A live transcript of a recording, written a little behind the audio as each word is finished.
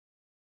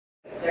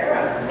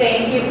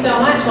Thank you so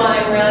much. Well,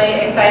 I'm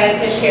really excited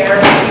to share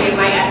with you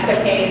my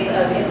escapades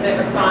of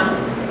incident response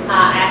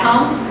at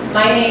home.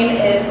 My name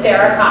is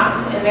Sarah Cox,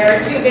 and there are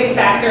two big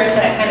factors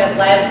that kind of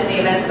led to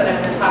the events that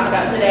I'm going to talk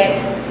about today.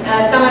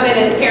 Some of it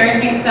is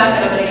parenting stuff,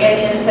 and I'm going to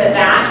get into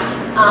that.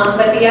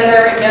 But the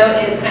other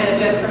note is kind of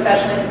just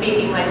professionally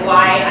speaking, like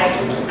why I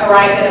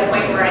arrived at a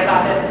point where I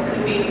thought this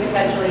could be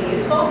potentially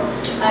useful.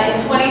 In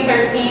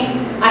 2013,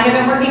 I have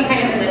been working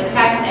kind of in the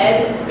tech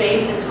ed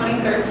space. In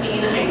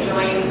 2013, I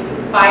joined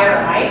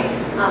FireEye.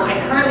 I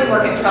currently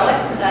work at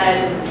Trellix,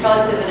 and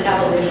Trellix is an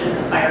evolution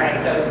of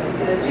FireEye. So if you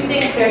see those two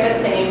things, they're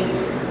the same.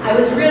 I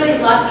was really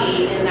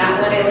lucky in that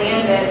when I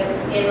landed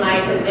in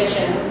my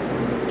position,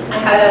 I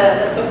had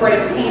a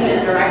supportive team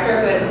and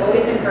director who has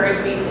always encouraged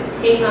me to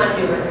take on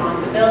new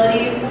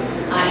responsibilities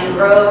and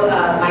grow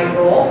my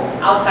role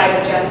outside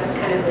of just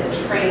kind of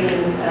the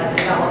training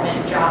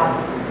development job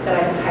that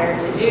I was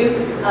hired to do,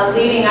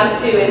 leading up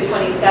to in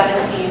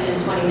 2017 and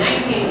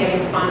 2019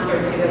 getting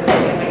sponsored to go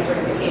get my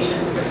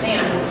certifications for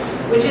SANS,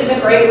 which is a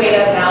great way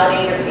to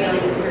validate your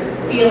feelings. If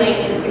you're feeling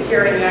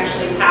insecure and you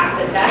actually pass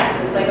the test,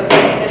 it's like,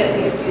 okay, I could at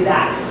least do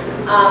that.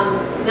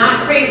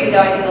 Not crazy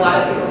though, I think a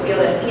lot of people feel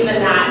this. Even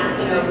that,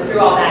 you know, through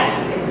all that,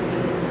 you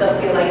can still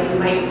feel like you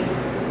might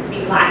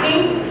be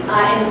lacking.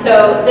 And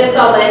so this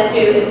all led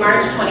to, in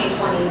March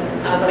 2020,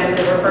 what I'm going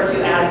to refer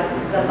to as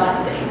the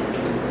busting.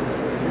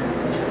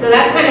 So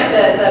that's kind of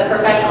the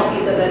professional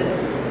piece of this.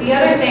 The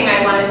other thing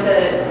I wanted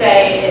to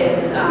say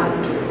is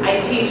I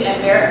teach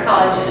at Merritt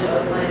College in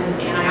Oakland,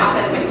 and I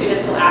often, my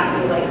students will ask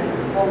me like,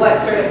 well, what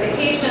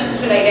certifications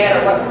should I get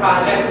or what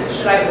projects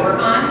should I work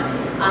on?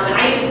 And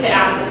I used to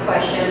ask this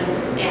question,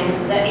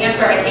 and the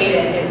answer I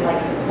hated is like,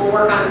 we'll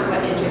work on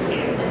what interests you.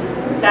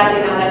 And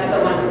sadly now that's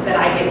the one that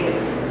I give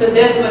you. So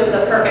this was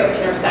the perfect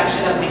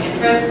intersection of my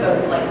interests,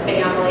 both like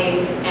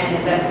family and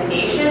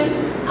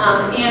investigation.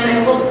 And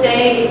I will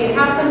say, if you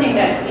have something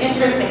that's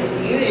interesting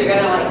to you, you're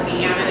gonna like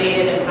be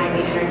animated and find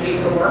the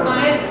energy to work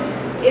on it.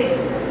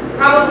 It's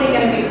probably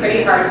gonna be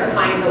pretty hard to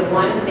find the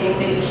one thing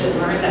that you should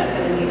learn that's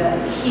gonna be the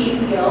key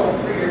skill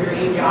for your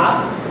dream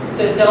job.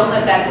 So don't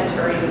let that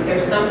deter you. If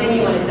there's something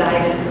you want to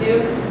dive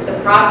into, the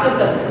process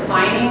of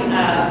defining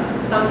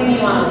something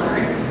you want to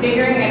learn,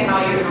 figuring out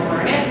how you're going to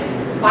learn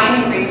it,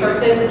 finding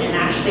resources, and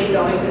actually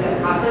going through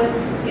that process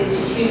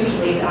is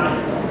hugely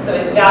valuable. So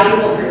it's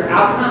valuable for your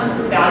outcomes,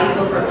 it's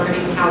valuable for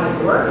learning how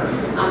to work.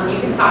 You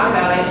can talk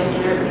about it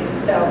in interviews.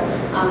 So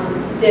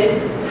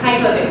this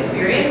type of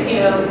experience, you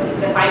know,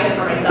 define it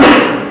for myself.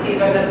 These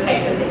are the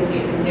types of things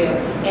you can do.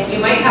 And you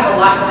might have a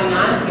lot going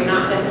on. You're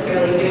not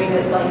necessarily doing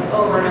this like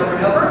over and over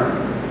and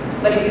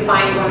over. But if you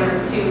find one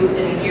or two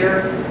in a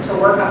year to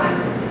work on,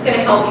 it's going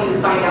to help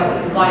you find out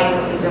what you like,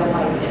 what you don't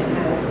like, and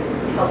kind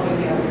of help you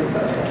narrow your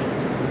focus.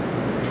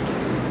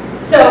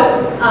 So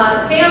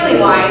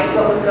family-wise,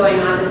 what was going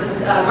on? This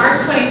was March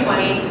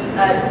 2020.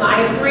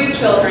 I have 3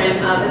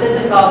 children, but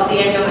this involved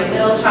Daniel, my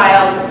middle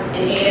child,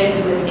 and Aiden,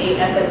 who was 8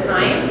 at the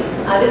time.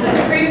 This was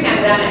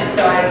pre-pandemic,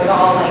 so I was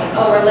all like,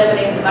 oh, we're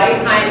limiting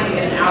device times, you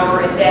get an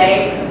hour a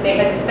day. They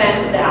had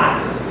spent that.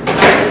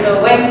 It was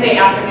a Wednesday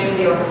afternoon,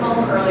 they were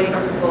home early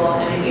from school,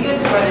 and I needed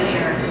to run an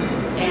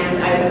errand.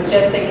 And I was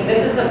just thinking,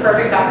 this is the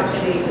perfect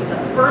opportunity. It was the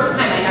first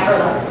time I ever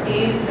left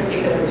these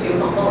particular 2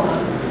 home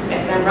alone. I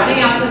said, I'm running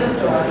out to the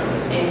store,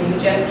 and you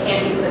just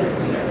can't use the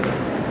computer.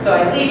 So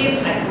I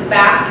leave, I come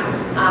back,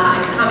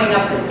 I'm coming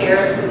up the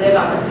stairs. We live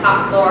on the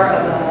top floor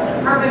of an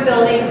apartment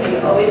building, so you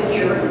always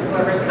hear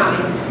whoever's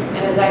coming.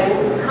 And as I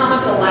come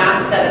up the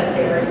last set of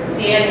stairs,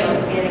 Daniel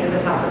is standing at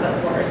the top of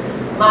the floors.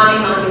 Mommy,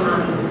 mommy,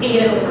 mommy.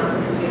 Aiden was on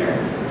the computer.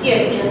 He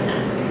is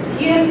incensed because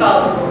he has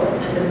followed the rules,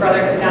 and his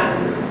brother has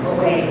gotten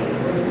away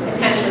with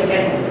potentially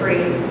getting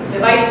free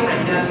device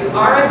time. Now, if you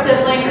are a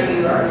sibling or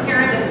you are a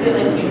parent of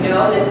siblings, you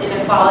know this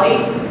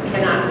inequality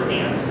cannot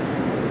stand.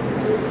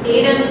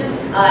 Aiden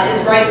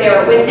is right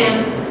there with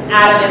him,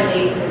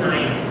 adamantly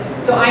denying.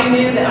 So I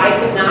knew that I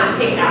could not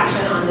take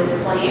action on this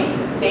claim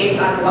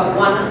based on what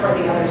one or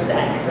the other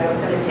said, because I was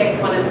going to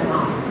tick one of them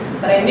off.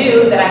 But I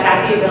knew that I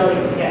had the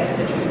ability to get to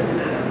the truth of the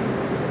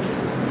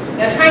matter.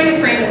 Now, trying to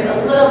frame this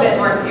a little bit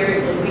more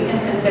seriously, we can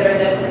consider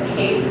this a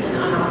case in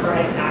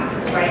unauthorized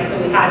access, right? So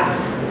we had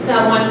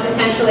someone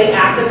potentially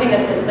accessing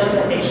a system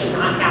that they should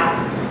not have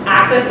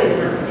access. They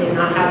did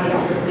not have the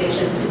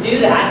authorization to do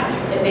that,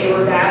 and they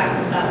were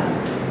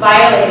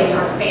violating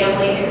our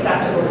family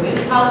acceptable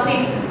use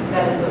policy.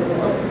 That is the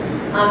rules.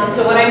 And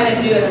so what I'm going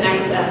to do in the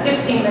next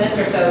 15 minutes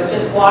or so is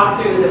just walk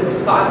through the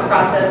response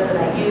process that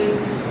I used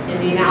in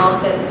the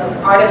analysis of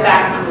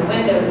artifacts on the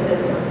Windows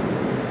system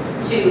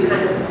to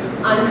kind of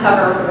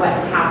uncover what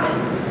happened.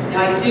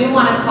 Now I do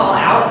want to call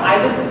out,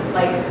 I was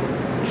like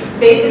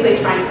basically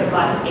trying to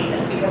bust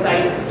Aiden because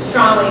I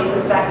strongly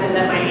suspected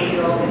that my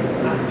 8-year-old had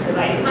snuck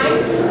device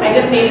time. I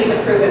just needed to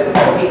prove it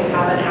before we could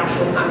have an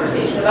actual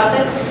conversation about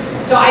this.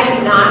 So I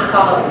did not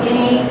follow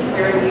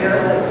anywhere near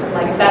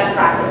the best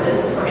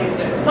practices for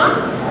incident response,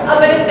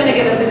 but it's going to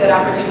give us a good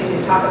opportunity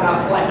to talk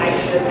about what I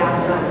should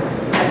have done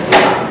as we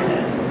talk through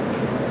this.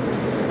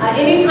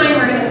 Anytime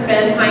we're going to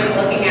spend time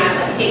looking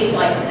at a case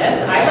like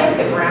this, I like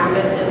to ground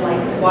this in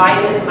why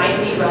this might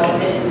be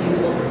relevant and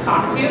useful to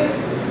talk to.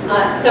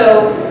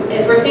 So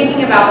as we're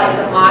thinking about like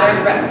the modern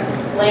threat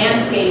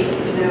landscape,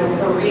 you know,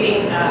 we're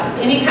reading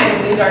any kind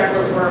of news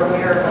articles, we're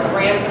aware of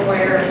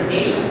ransomware and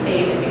nation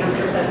state advanced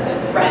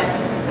persistent threat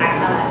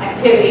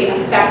activity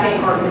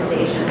affecting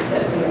organizations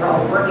that we are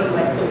all working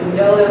with. So we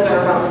know those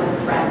are relevant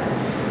threats.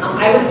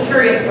 I was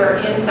curious where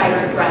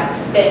insider threat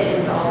fit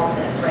into all of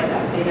this, right?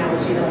 That's the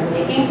analogy that I'm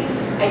making.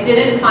 I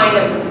didn't find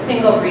a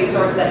single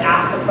resource that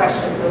asked the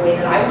question the way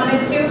that I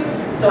wanted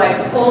to, so I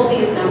pulled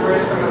these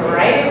numbers from a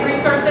variety of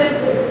resources.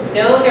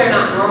 No, they're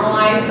not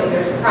normalized, so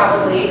there's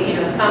probably, you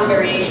know, some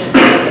variation.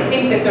 I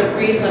think that's a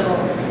reasonable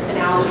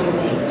analogy to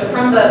make. So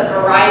from the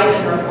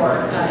Verizon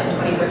report in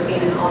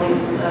 2013, and all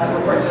these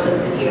reports are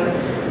listed here,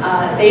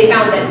 they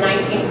found that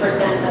 19%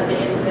 of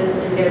the incidents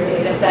in their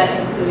data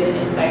set included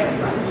insider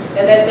threat.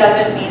 Now that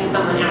doesn't mean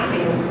someone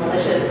acting with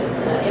malicious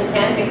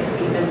intent. It could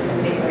be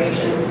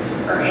misconfigurations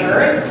or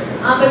errors.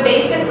 But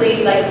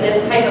basically, like,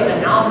 this type of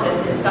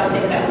analysis is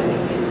something that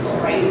would be useful,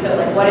 right? So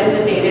like, what is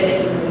the data that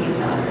you need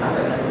to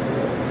uncover this?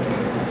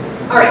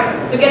 All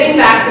right, so getting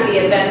back to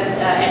the events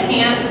at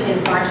hand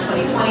in March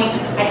 2020,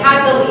 I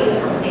had the lead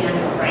from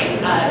Daniel, right?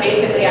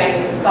 Basically,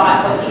 I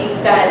thought what he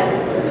said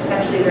was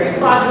potentially very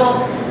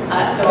plausible.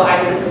 So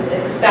I was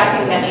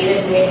expecting that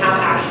Aiden may have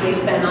actually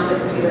been on the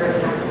computer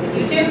and accessing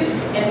YouTube.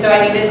 And so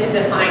I needed to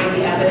define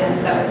the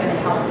evidence that was going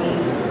to help me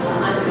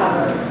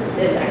uncover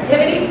this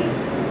activity.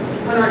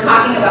 When we're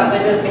talking about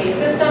Windows-based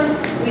systems,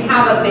 we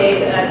have a big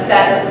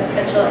set of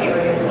potential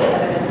areas of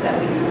evidence that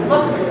we can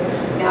look through.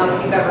 Now,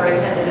 if you've ever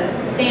attended a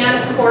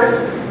SANS course,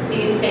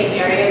 these same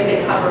areas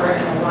they cover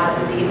in a lot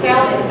of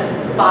detail. They spend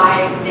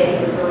 5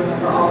 days going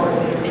over all the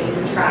ways that you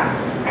can track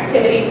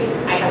activity.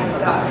 I have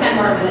about 10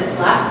 more minutes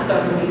left, so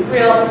I'm going to be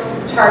real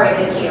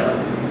targeted here.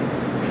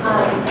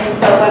 And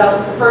so what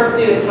I'll first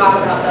do is talk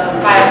about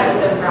the file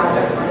system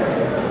browser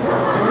forensics.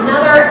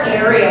 Another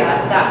area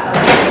that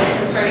was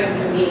concerning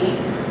to me,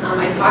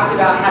 I talked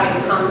about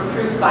having come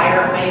through FIRE.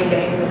 I am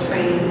getting the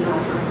training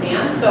from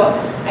SANS, so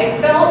I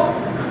felt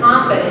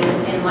confident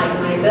in like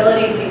my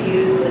ability to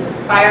use this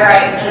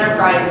FireEye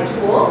Enterprise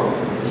tool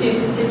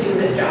to do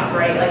this job,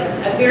 right?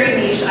 Like a very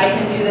niche, I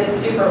can do this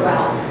super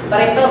well,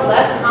 but I felt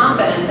less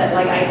confident that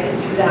like I could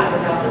do that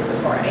without the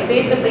support. I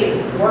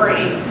basically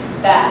worried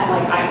that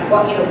like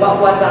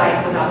what was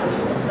I without the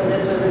tools? So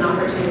this was an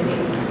opportunity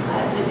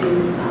to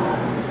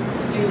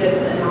do this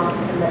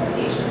analysis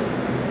investigation.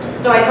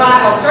 So I thought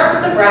I'll start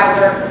with the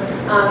browser.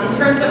 In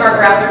terms of our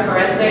browser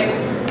forensics,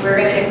 we're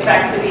going to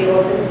expect to be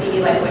able to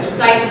see like which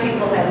sites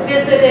people have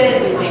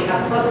visited. We might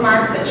have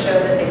bookmarks that show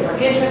that they were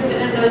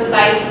interested in those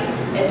sites.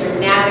 As you're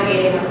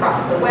navigating across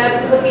the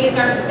web, cookies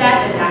are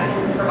set, and that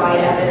can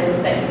provide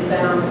evidence that you've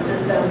been on the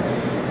system.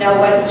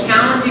 Now, what's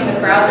challenging with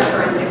browser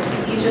forensics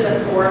is each of the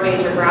 4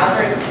 major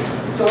browsers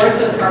stores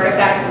those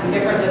artifacts in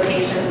different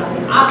locations on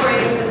the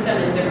operating system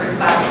in different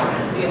file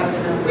formats. So you have to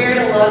know where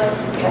to look.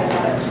 You have to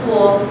have a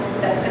tool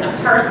that's going to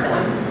parse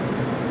them.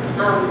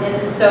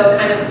 And so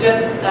kind of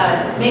just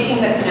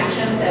making the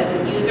connections as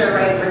a user,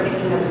 right? We're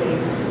thinking of the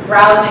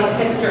browsing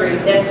history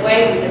this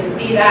way. We can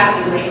see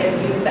that. We might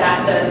have used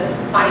that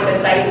to find a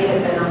site we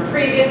had been on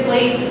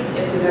previously.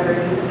 If we've ever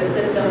used a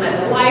system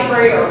at the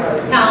library or a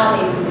hotel,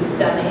 maybe we've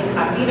done the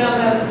incognito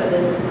mode, so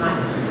this is not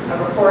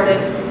recorded.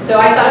 So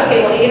I thought,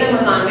 okay, well, Aiden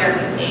was on there.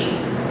 He's 8.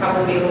 I'll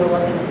probably be able to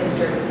look in the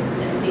history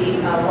and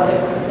see what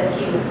it was that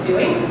he was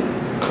doing.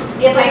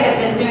 If I had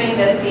been doing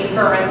this the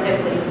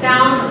forensically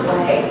sound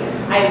way,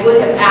 I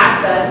would have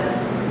accessed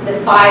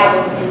the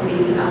files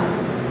in the,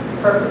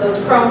 for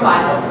those Chrome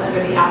files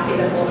under the app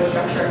data folder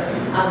structure.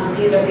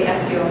 These are the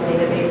SQL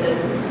databases.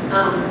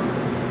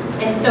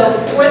 And so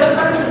for the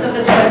purposes of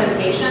this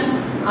presentation,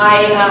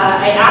 I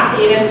asked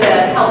Aiden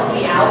to help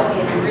me out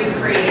in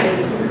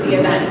recreating the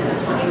events of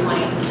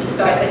 2020.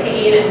 So I said,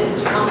 hey Aiden,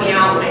 could you help me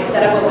out? I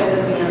set up a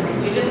Windows VM.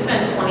 Could you just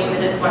spend 20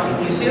 minutes watching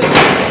YouTube?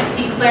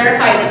 He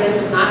clarified that this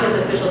was not his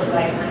official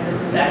device time. This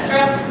was extra,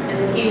 and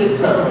then he was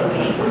totally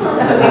game.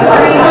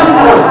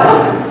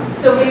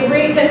 So we've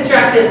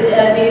reconstructed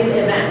these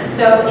events.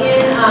 So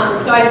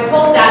so I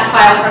pulled that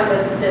file from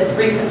this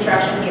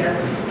reconstruction here,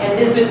 and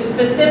this was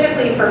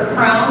specifically for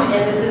Chrome,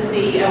 and this is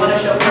I want to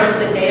show first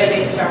the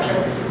database structure.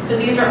 So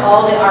these are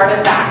all the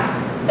artifacts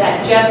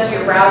that just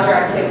your browser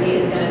activity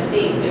is going to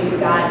see. So you've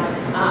got,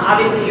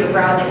 obviously your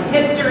browsing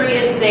history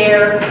is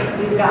there.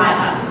 You've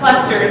got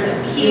clusters of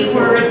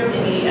keywords,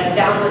 any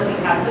downloads you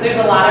have. So there's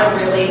a lot of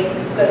really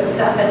good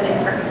stuff in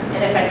there.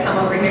 And if I come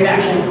over here to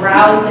actually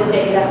browse the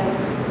data,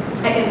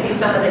 I can see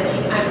some of the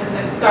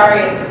I'm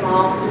sorry it's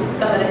small,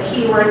 some of the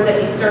keywords that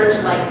he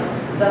searched, like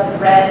the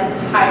red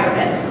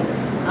pirate,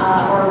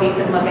 or we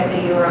can look at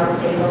the URL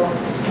table.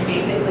 And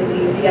basically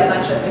we see a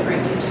bunch of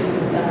different YouTube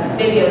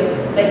videos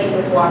that he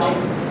was watching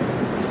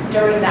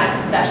during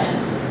that session.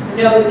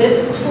 No,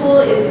 this tool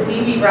is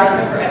DB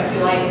Browser for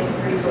SQLite. It's a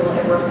free tool.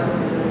 It works on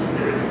Windows and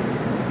Mac.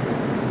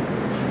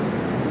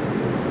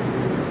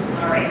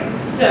 All right,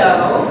 so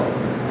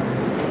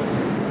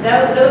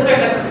those are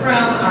the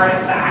Chrome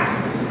artifacts.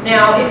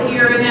 Now, if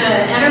you're in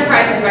an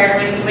enterprise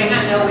environment, you might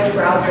not know which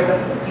browser browser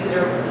the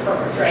user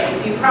prefers, right?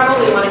 So you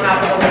probably want to have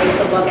a way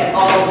to look at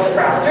all of the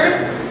browsers.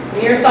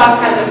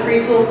 Microsoft has a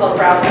free tool called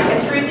Browser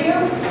History View,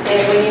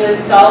 and when you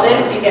install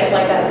this, you get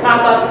like a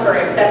pop-up for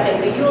accepting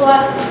the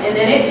EULA, and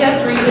then it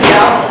just reaches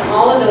out in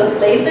all of those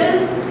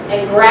places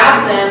and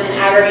grabs them and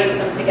aggregates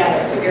them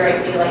together. So here I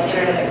see like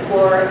Internet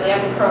Explorer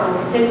and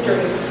Chrome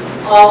history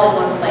all in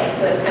one place.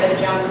 So it's kind of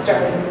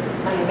jump-starting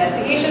my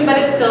investigation, but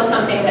it's still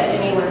something that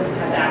anyone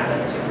has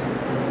access to.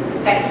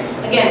 Okay,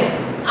 again,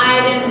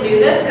 I didn't do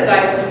this because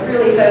I was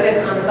really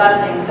focused on the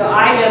busting, so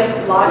I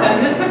just logged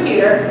onto his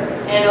computer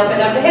and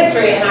opened up the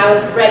history, and I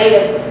was ready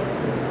to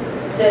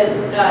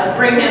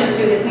bring him to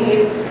his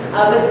knees,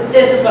 but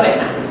this is what I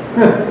found.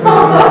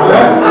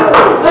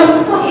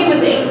 He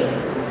was 8,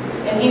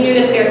 and he knew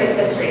to clear his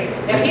history.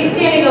 Now he's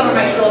standing over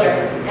my shoulder,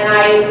 and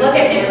I look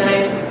at him,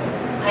 and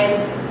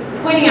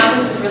I'm pointing out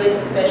this is really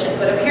suspicious,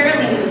 but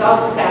apparently he was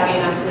also savvy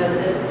enough to know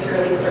that this is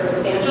purely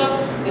circumstantial,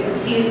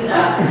 because he's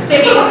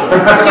sticking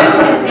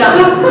to his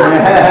guns.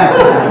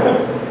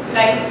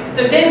 Okay,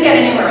 so didn't get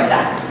anywhere with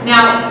that.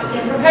 Now,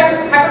 in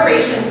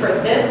preparation for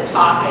this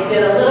talk, I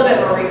did a little bit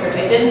more research.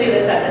 I didn't do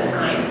this at the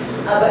time,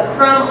 but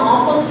Chrome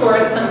also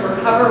stores some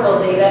recoverable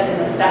data in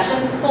the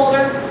sessions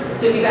folder.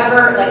 So if you've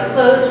ever like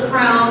closed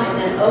Chrome and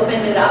then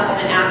opened it up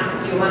and it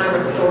asks, do you want to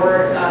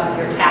restore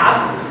your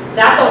tabs?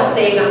 That's all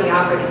saved on the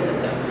operating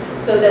system.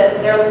 So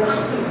there are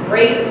lots of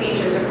great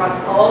features across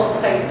all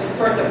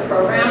sorts of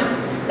programs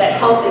that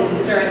help the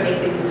user and make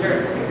the user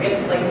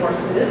experience like more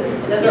smooth.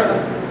 And those are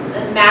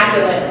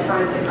immaculate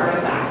forensic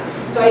artifacts.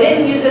 So I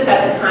didn't use this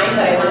at the time,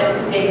 but I wanted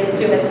to dig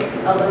into it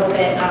a little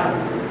bit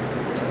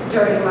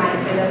during my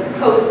kind of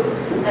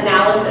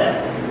post-analysis.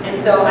 And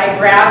so I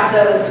grabbed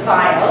those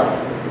files,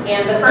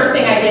 and the first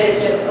thing I did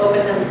is just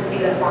open them to see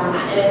the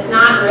format. And it's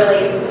not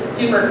really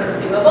super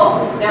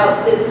consumable.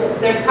 Now,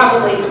 there's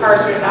probably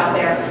parsers out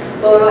there.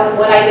 But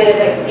what I did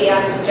is I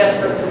scanned just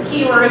for some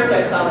keywords. So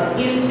I saw like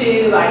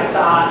YouTube, I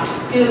saw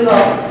Google,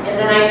 and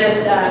then I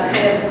just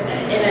kind of,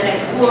 in an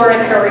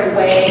exploratory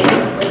way,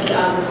 was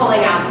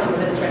pulling out some of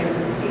the strings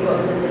to see what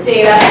was in the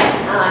data.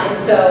 And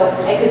so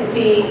I could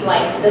see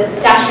like the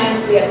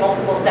sessions, we had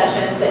multiple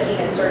sessions that he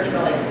had searched for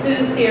like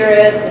food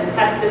theorists and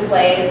pested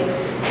plays.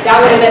 That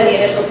would have been the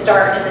initial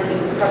start, and then he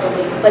was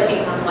probably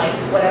clicking on like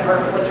whatever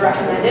was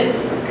recommended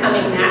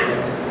coming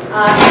next.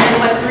 And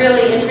what's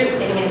really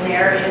interesting in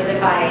there is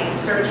if I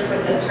search for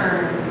the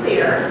term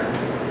clear,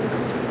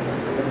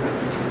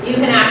 you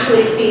can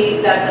actually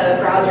see that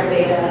the browser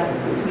data,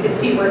 you can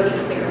see where he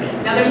cleared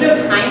it. Now there's no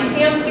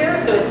timestamps here,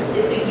 so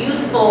it's a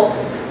useful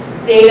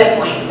data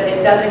point, but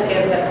it doesn't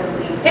give the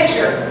complete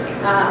picture.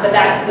 But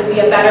that would be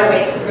a better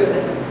way to prove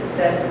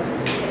that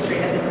the history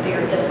had been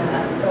cleared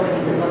than going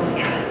and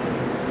looking at it.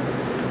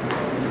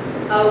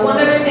 One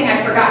other thing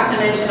I forgot to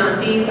mention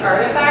on these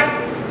artifacts,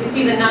 you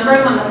see the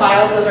numbers on the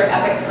files, those are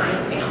epic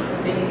timestamps,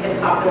 and so you can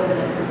pop those in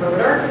a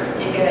converter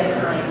and get a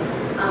time.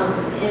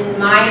 In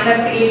my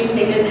investigation,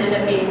 they didn't end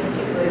up being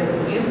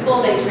particularly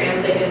useful. They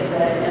translated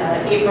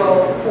to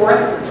April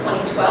 4th,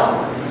 2012.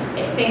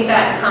 I think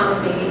that comes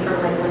maybe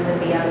from like when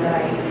the VM that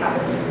I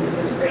happened to use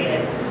was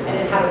created, and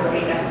it had a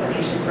great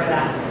explanation for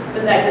that.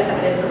 So I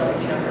decided to look,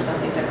 for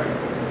something different.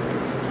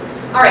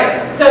 All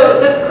right, so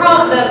the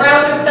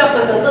browser stuff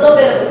was a little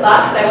bit of a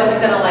bust. I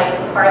wasn't going to like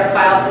acquire the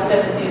file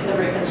system and do some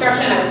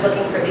reconstruction. I was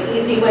looking for the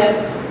easy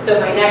win. So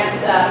my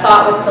next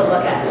thought was to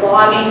look at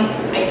logging.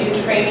 I do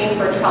training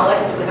for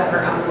Trellix with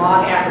our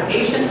log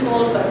aggregation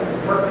tool, so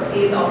I work with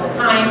these all the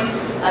time.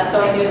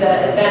 So I knew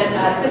the event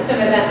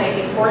system event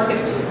ID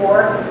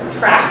 4624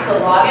 tracks the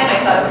login.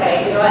 I thought,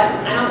 okay, you know what?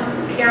 I don't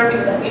care if he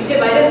was on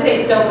YouTube. I didn't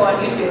say don't go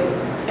on YouTube.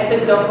 I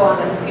said don't go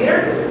on the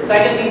computer. So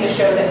I just need to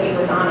show that he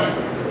was on it.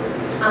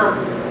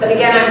 But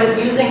again, I was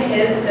using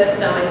his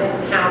system. I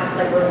didn't have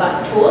like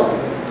robust tools,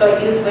 so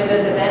I used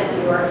Windows Event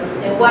Viewer.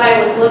 And what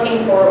I was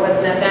looking for was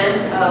an event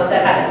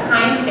that had a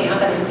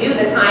timestamp, and I knew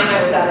the time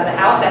I was out of the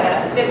house. I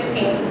had a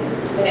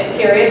 15-minute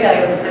period that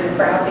I was kind of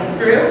browsing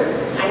through.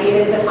 I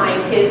needed to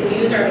find his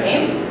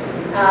username,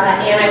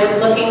 and I was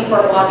looking for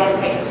login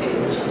type 2,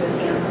 which he was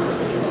hands-on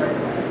keyword.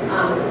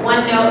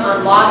 One note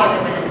on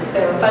login events: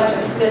 there were a bunch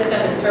of system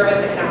and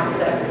service accounts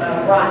that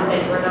run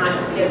that we're not,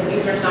 as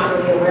users, not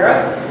really aware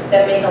of,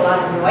 that make a lot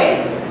of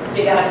noise. So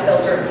you got to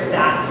filter through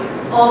that.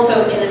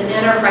 Also, in an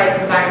enterprise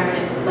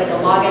environment, like a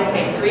login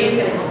type 3 is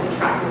going to help you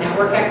track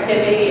network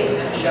activity. It's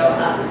going to show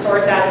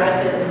source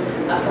addresses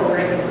for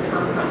where things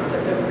come from. So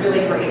it's a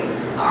really great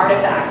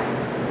artifact.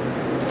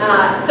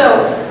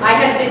 So I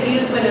had to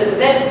use Windows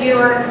Event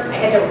Viewer. I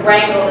had to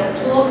wrangle this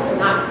tool because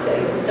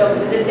don't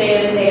use it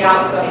day in and day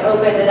out. So I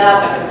opened it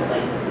up. I was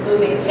like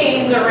moving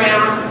panes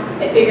around.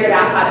 I figured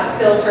out how to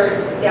filter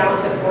down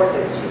to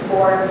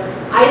 4624.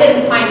 I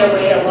didn't find a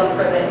way to look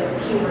for the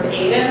keyword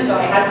Aiden, so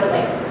I had to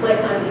like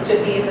click on each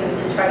of these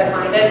and try to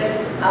find it.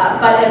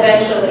 But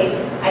eventually,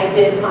 I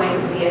did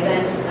find the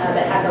event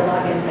that had the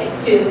login type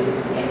 2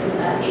 and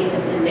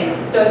Aiden in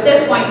there. So at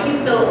this point, he's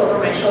still over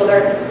my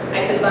shoulder. I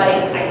said, buddy,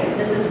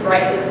 this is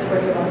right, this is where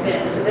you logged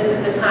in. So this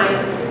is the time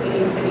you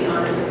need to be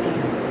honest with me.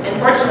 And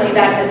fortunately,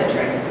 that did the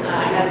trick.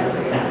 I had some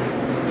success.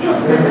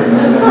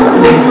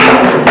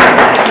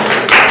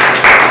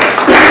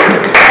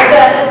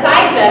 As a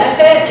side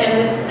benefit,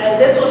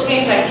 and this will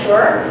change, I'm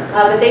sure,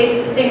 but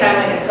they think I'm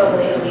like a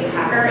totally elite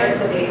hacker, and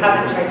so they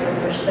haven't tried to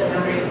push the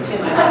boundaries too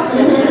much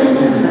since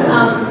then.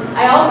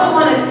 I also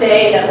want to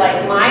say that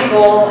like my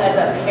goal as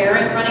a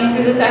parent running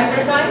through this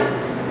exercise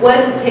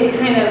was to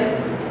kind of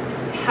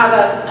have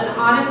an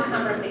honest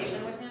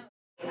conversation with him.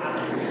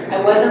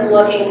 I wasn't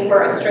looking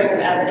for a string of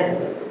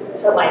evidence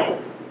to like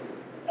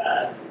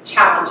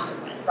challenge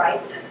him with,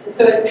 right? And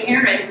so as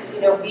parents,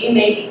 you know, we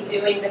may be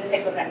doing this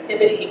type of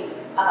activity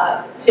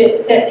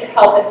to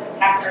help and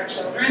protect our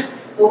children.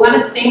 We want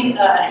to think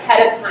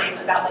ahead of time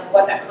about like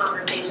what that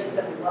conversation is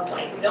going to look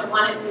like. We don't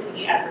want it to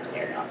be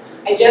adversarial.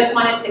 I just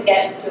want it to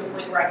get to a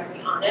point where I can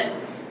be honest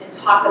and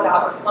talk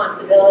about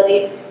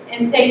responsibility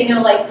and say, you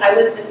know, like I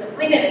was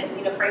disappointed and,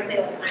 you know, frankly,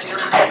 like I'm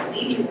not going to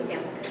leave you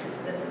again because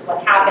this is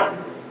what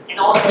happened. And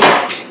also,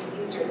 like, you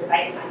use your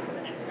device time for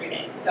the next 3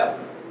 days. So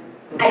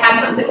I had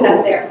some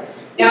success there.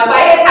 Now, if I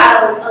had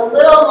had a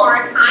little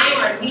more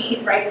time or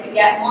need, right, to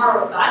get more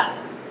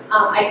robust,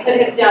 I could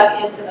have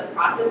dug into the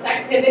process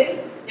activity.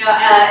 Now,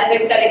 as I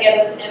said, again,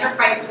 those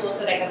enterprise tools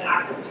that I have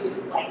access to,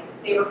 like,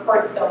 they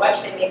record so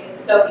much, they make it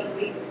so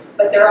easy.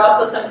 But there are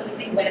also some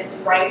easy wins,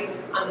 right?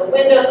 On the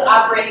Windows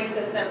operating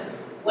system,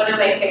 one of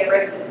my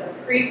favorites is the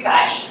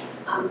prefetch.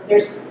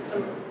 There's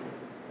some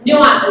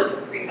nuances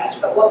with prefetch,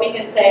 but what we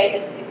can say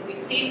is if we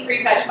see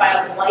prefetch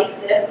files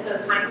like this, so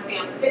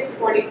timestamp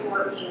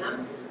 6:44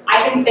 p.m.,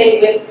 I can say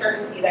with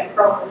certainty that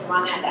Chrome was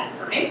run at that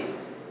time.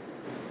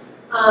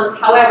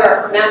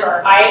 However,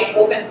 remember, I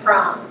opened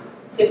Chrome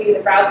to view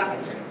the browsing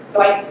history,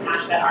 so I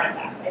smashed that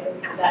artifact. I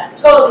didn't have that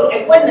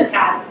totally, I wouldn't have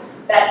had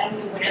that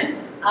easy win.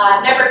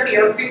 Never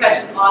fear,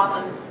 prefetch is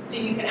awesome, so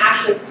you can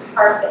actually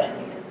parse it.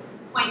 You can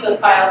point those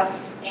files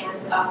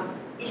and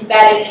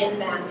embedded in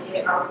them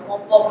are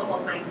multiple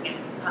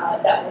timestamps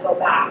that will go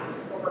back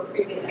over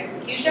previous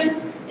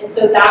executions. And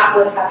so that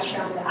would have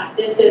shown that.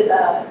 This is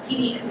a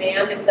PE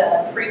command. It's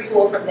a free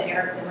tool from the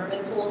Eric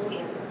Zimmerman tools. He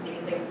has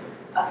amazing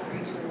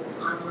free tools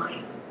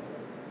online.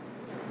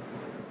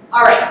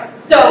 All right,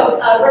 so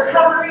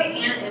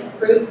recovery and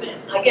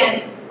improvement.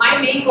 Again, my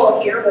main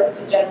goal here was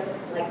to just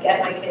like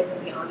get my kid to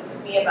be honest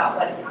with me about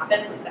what had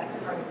happened. That's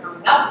part of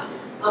growing up.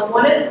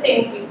 One of the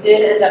things we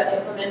did end up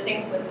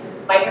implementing was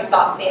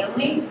Microsoft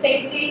Family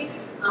Safety.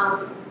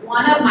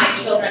 One of my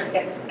children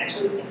gets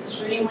actually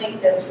extremely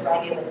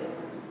dysregulated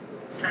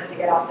when it's time to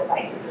get off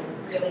devices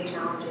and really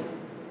challenging,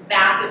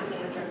 massive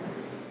tantrums.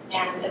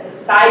 And as a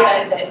side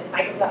benefit,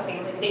 Microsoft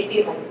Family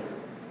Safety like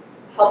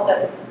helped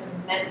us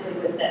immensely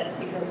with this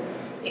because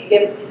it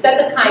gives, you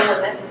set the time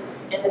limits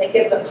and then it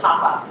gives a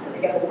pop-up. So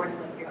they get a warning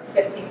like you have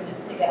 15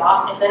 minutes to get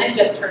off and then it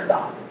just turns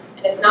off.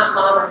 And it's not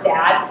mom or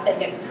dad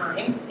saying it's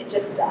time, it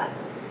just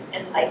does.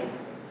 And like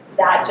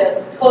that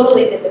just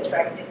totally did the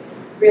trick. It's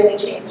really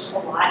changed a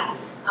lot.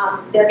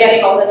 They're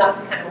getting old enough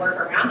to kind of work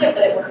around it,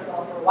 but it worked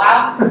well for a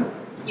while.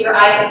 Your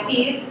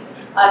ISPs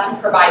can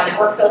provide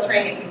network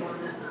filtering if you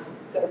want to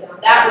go down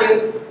that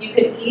route. You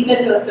could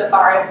even go so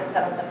far as to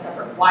set up a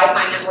separate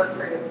Wi-Fi network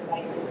for your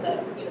devices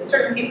that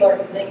certain people are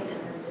using and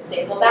then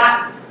disable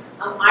that.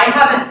 I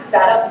haven't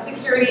set up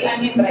Security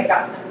Onion, but I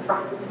got some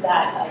friends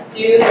that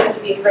do. This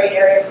would be a great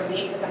area for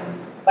me because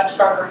I'm much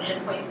stronger on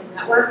endpoint than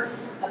network.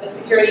 But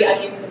Security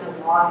Onion is going to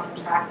log and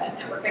track that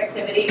network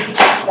activity. So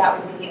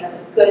that would be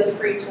a good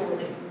free tool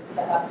that you can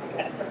set up to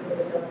get some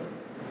visibility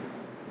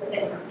within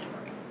your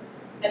network.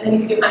 And then you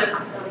can do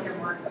honeypot, so I want to hear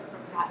more from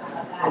Pat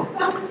about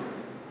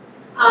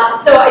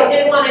that. So I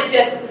did want to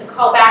just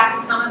call back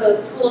to some of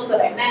those tools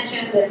that I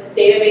mentioned. The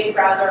database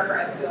browser for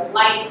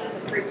SQLite, that's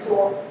a free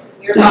tool.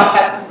 Microsoft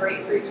has some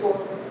great free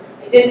tools.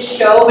 I didn't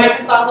show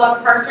Microsoft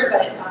Log Parser,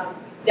 but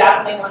you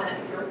definitely want to,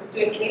 if you're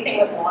doing anything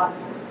with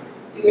logs,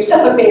 do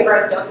yourself a favor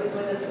and don't use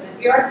Windows Event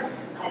Viewer.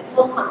 It's a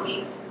little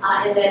clunky.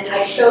 And then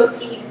I showed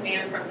PE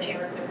command from the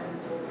Eric Zimmerman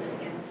tools, and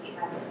again, he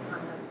has a ton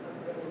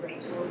of really great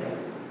tools there.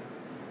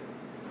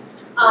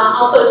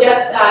 Also,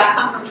 just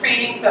come from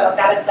training, so I've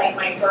got to cite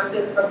my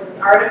sources from these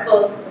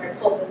articles where I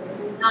pulled those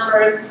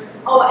numbers.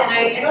 Oh, and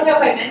I don't know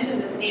if I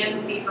mentioned the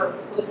SANS-D for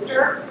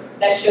poster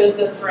that shows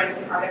those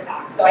forensic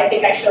artifacts. So I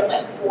think I showed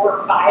like 4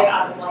 or 5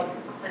 out of like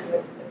 100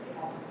 that we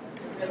have.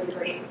 It's a really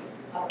great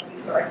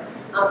resource.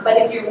 But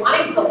if you're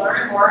wanting to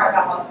learn more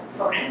about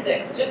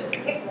forensics, just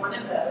pick one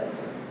of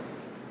those,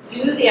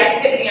 do the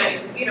activity on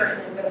your computer,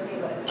 and then go see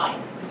what it's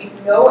like. Because if you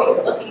know what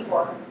you're looking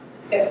for,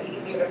 it's going to be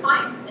easier to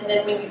find. And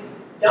then when you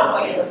don't know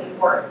what you're looking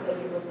for, then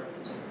you will find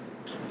it.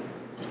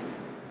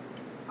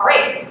 All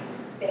right.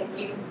 Thank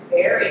you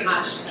very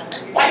much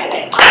for your time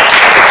today.